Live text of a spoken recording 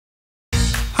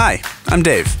Hi, I'm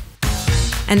Dave.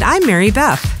 And I'm Mary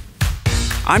Beth.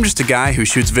 I'm just a guy who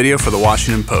shoots video for the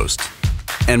Washington Post,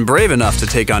 and brave enough to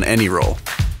take on any role.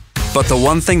 But the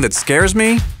one thing that scares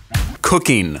me?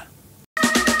 Cooking.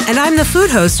 And I'm the food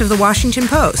host of the Washington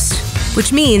Post,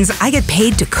 which means I get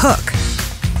paid to cook.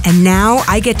 And now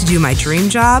I get to do my dream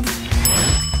job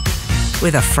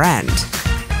with a friend.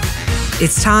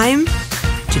 It's time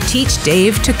to teach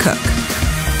Dave to cook.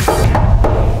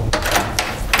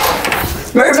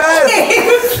 Mary Beth!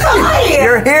 Hi!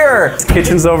 You're here!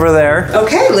 Kitchen's over there.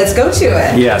 Okay, let's go to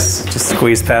it. Yes, just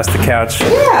squeeze past the couch.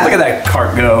 Yeah. Look at that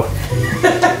cart go.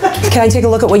 Can I take a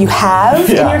look at what you have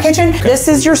in your kitchen? This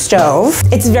is your stove.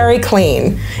 It's very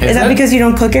clean. Is that because you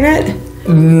don't cook in it?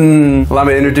 Allow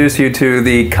me to introduce you to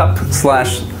the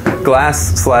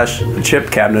cup/glass/chip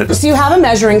cabinet. So you have a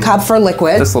measuring cup for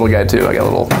liquid. This little guy too, I got a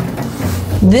little.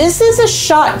 This is a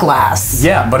shot glass.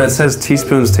 Yeah, but it says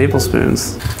teaspoons,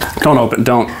 tablespoons. Don't open,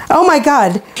 don't. Oh my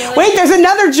God. Wait, there's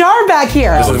another jar back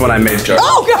here. This is when I made jar.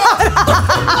 Oh God.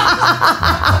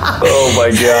 Oh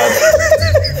my God.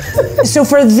 So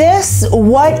for this,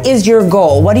 what is your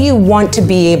goal? What do you want to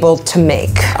be able to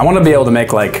make? I want to be able to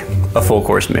make like a full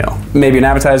course meal. Maybe an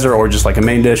appetizer or just like a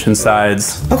main dish and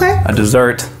sides. Okay. A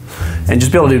dessert. And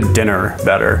just be able to do dinner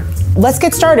better. Let's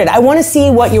get started. I want to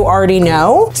see what you already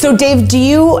know. So Dave, do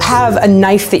you have a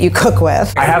knife that you cook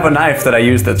with? I have a knife that I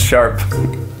use that's sharp.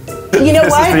 You know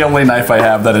This what? is the only knife I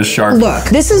have that is sharp. Look,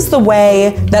 this is the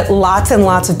way that lots and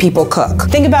lots of people cook.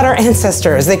 Think about our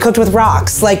ancestors. They cooked with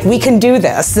rocks. Like, we can do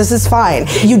this. This is fine.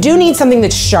 You do need something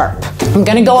that's sharp. I'm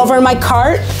gonna go over in my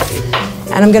cart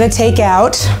and I'm gonna take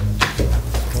out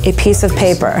a piece of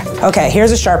paper. Okay,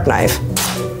 here's a sharp knife.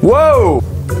 Whoa!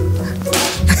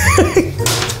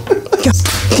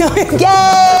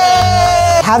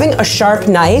 Yay! Having a sharp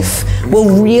knife will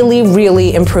really,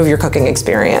 really improve your cooking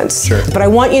experience. Sure. But I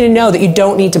want you to know that you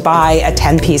don't need to buy a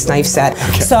 10-piece knife set.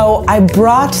 Okay. So I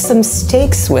brought some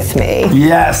steaks with me.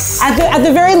 Yes! At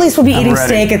the very least, we'll be eating ready.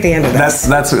 steak at the end of this.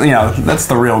 That's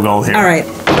the real goal here. All right.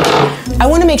 I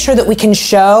want to make sure that we can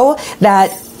show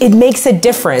that it makes a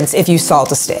difference if you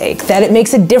salt a steak, that it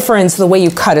makes a difference the way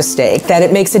you cut a steak, that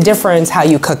it makes a difference how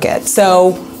you cook it.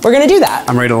 So we're gonna do that.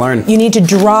 I'm ready to learn. You need to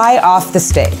dry off the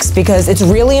steaks because it's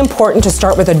really important to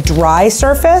start with a dry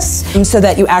surface so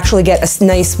that you actually get a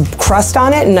nice crust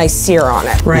on it and nice sear on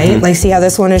it, right? Like see how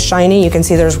this one is shiny? You can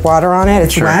see there's water on it,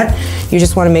 it's wet. You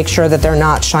just wanna make sure that they're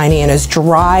not shiny and as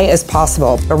dry as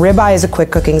possible. A ribeye is a quick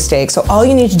cooking steak, so all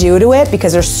you need to do to it,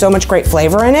 because there's so much great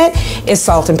flavor in it, is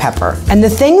salt and pepper. And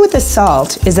the thing with the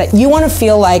salt is that you wanna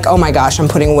feel like, oh my gosh, I'm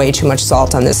putting way too much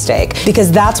salt on this steak, because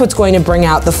that's what's going to bring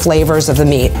out the flavors of the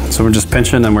meat. So we're just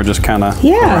pinching and we're just kind of...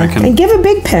 Yeah, and give a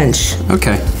big pinch.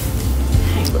 Okay.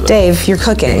 Dave, you're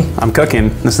cooking. I'm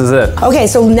cooking. This is it. Okay,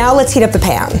 so now let's heat up the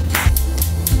pan.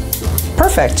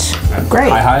 Perfect.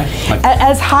 Great. High? Like,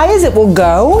 As high as it will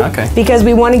go. Okay. Because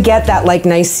we want to get that like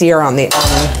nice sear on the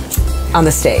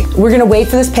steak. We're gonna wait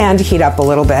for this pan to heat up a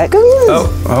little bit. ooh.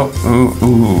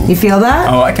 You feel that?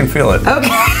 Oh, I can feel it.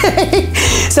 Okay.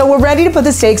 So we're ready to put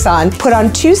the steaks on. Put on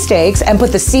 2 steaks and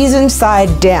put the seasoned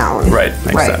side down. Right,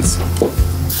 makes sense.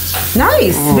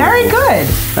 Nice, very good.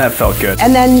 That felt good.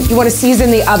 And then you want to season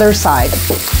the other side.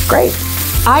 Great.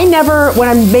 I never, when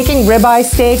I'm making ribeye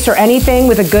steaks or anything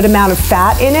with a good amount of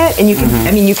fat in it, and you can,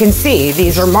 I mean, you can see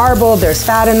these are marbled, there's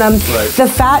fat in them. Right. The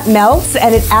fat melts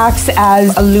and it acts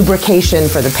as a lubrication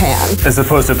for the pan. As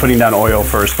opposed to putting down oil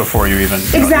first before you even...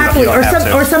 Exactly, you don't have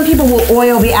to. or some people will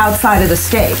oil the outside of the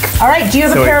steak. All right, do you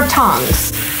have a pair of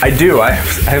tongs? I do, I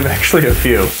have actually a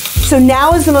few. So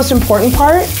now is the most important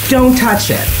part. Don't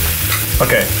touch it.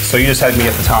 Okay, so you just had me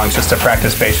at the tongs just to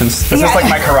practice patience. Is this Yeah. like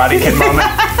my Karate Kid moment?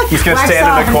 He's gonna stand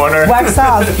in the corner. Wax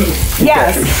off.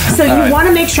 Yes. So you want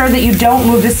to make sure that you don't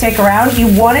move the steak around. You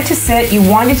want it to sit. You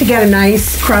want it to get a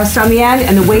nice crust on the end.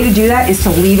 And the way to do that is to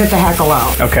leave it the heck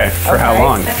alone. Okay, for how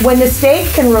long? When the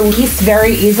steak can release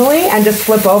very easily and just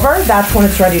flip over, that's when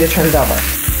it's ready to turn it over.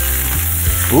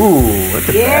 Ooh, look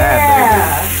at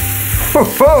that, baby.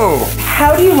 Whoa.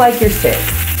 How do you like your steak?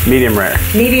 Medium rare.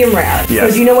 Medium rare. Yes. So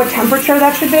do you know what temperature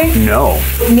that should be? No.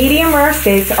 Medium rare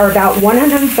steaks are about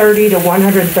 130 to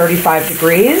 135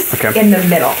 degrees in the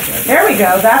middle. There we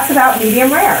go. That's about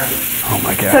medium rare. Oh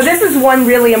my gosh. So this is one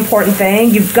really important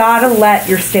thing. You've got to let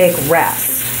your steak rest.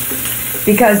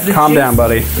 Because the Calm down,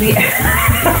 buddy.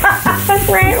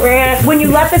 When you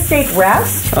let the steak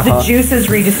rest, the juices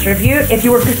redistribute. If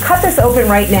you were to cut this open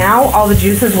right now, all the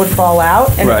juices would fall out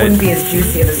and it wouldn't be as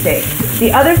juicy of a steak.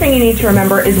 The other thing you need to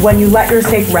remember is when you let your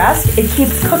steak rest, it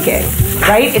keeps cooking,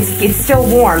 right? It's still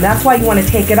warm. That's why you want to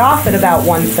take it off at about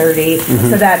 130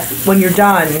 so that when you're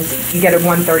done, you get a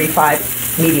 135.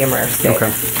 medium rare steak.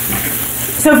 Okay.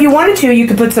 So if you wanted to, you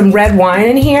could put some red wine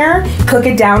in here, cook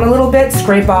it down a little bit,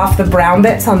 scrape off the brown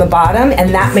bits on the bottom,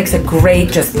 and that makes a great,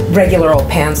 just regular old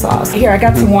pan sauce. Here, I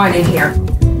got some wine in here.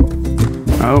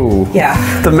 Oh.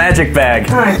 Yeah. The magic bag.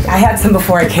 I had some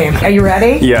before I came. Are you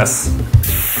ready? Yes.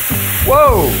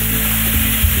 Whoa.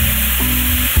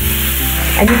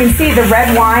 And you can see the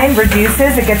red wine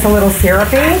reduces, it gets a little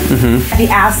syrupy. The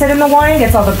acid in the wine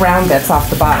gets all the brown bits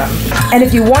off the bottom. And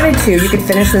if you wanted to, you could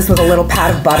finish this with a little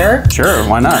pat of butter. Sure,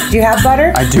 why not? Do you have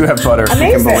butter? I do have butter, Amazing.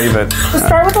 if you can believe it. So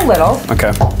start with a little.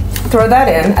 Okay. Throw that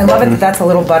in. I love it that that's a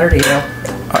little butter to you.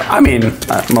 I mean,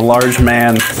 I'm a large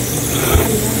man.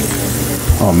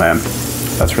 Oh man,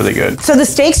 that's really good. So the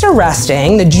steaks are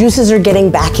resting, the juices are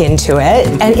getting back into it,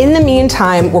 and in the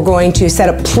meantime, we're going to set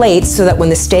up plates so that when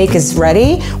the steak is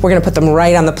ready, we're gonna put them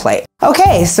right on the plate.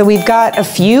 Okay, so we've got a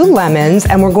few lemons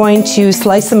and we're going to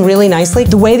slice them really nicely.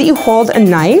 The way that you hold a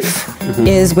knife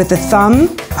is with the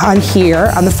thumb on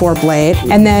here on the foreblade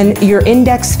and then your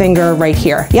index finger right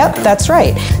here. Yep, that's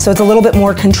right. So it's a little bit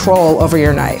more control over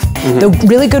your knife. The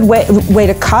really good way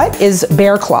to cut is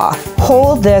bear claw.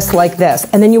 Hold this like this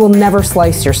and then you will never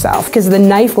slice yourself because the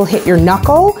knife will hit your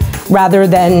knuckle rather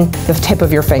than the tip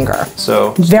of your finger.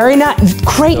 So Very nice,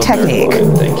 great technique.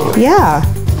 Thank you. Yeah.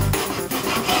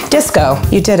 Disco,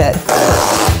 you did it.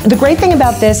 The great thing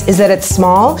about this is that it's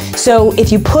small, so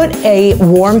if you put a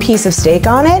warm piece of steak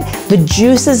on it, the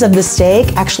juices of the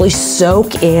steak actually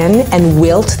soak in and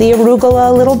wilt the arugula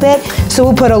a little bit. So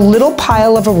we'll put a little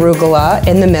pile of arugula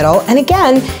in the middle, and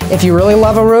again, if you really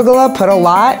love arugula, put a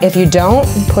lot. If you don't,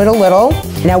 put a little.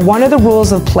 Now, one of the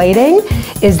rules of plating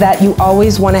is that you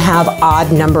always want to have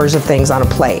odd numbers of things on a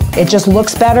plate. It just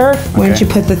looks better. Why don't you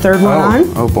put the third one on?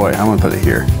 Oh boy, I'm gonna put it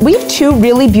here. We have two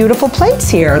really beautiful plates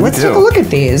here. Let's do. take a look at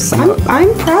these.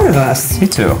 I'm proud of us. Me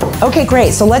too. Okay,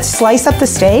 great. So let's slice up the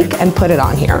steak and put it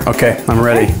on here. Okay, I'm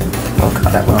ready. Oh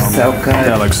God, that looks so good.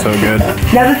 That looks so good.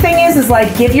 Now the thing is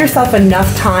like give yourself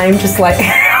enough time to like,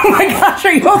 oh my gosh,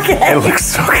 are you okay? It looks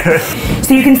so good.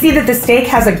 So you can see that the steak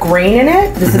has a grain in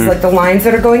it. This is like the lines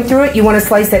that are going through it. You want to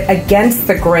slice it against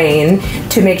the grain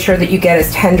to make sure that you get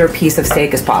as tender piece of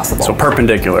steak as possible. So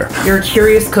perpendicular. You're a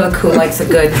curious cook who likes a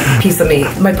good piece of meat.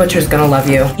 My butcher's gonna love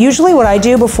you. Usually what I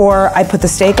do before I put the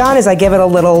steak on is I give it a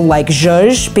little like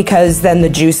zhuzh because then the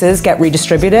juices get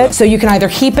redistributed. So you can either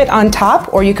heap it on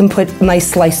top or you can put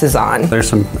nice slices on.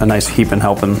 There's a nice heap and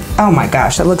helping. Oh my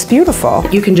gosh, that looks beautiful.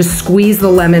 You can just squeeze the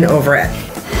lemon over it.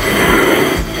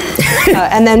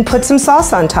 And then put some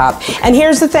sauce on top. And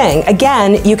here's the thing,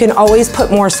 again, you can always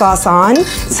put more sauce on.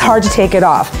 It's hard to take it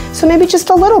off. So maybe just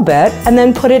a little bit and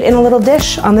then put it in a little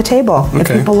dish on the table if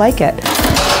people like it.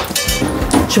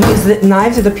 Should we use the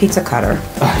knives or the pizza cutter?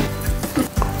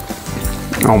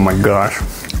 Oh my gosh.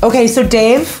 Okay, so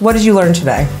Dave, what did you learn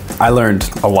today? I learned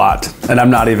a lot, and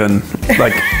I'm not even,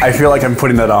 like, I feel like I'm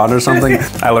putting that on or something.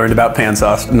 I learned about pan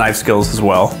sauce, knife skills as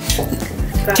well.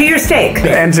 To your steak.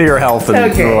 And to your health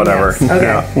and whatever. Yes.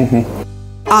 Okay.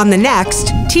 Yeah. On the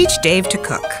next, teach Dave to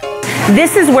cook.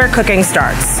 This is where cooking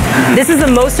starts. This is the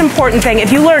most important thing.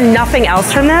 If you learn nothing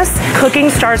else from this,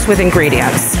 cooking starts with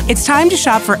ingredients. It's time to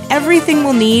shop for everything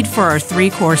we'll need for our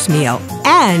 3-course meal.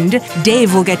 And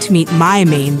Dave will get to meet my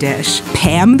main dish,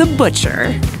 Pam the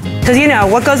Butcher. Because you know,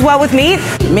 what goes well with meat?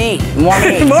 Meat, more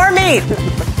meat. More meat.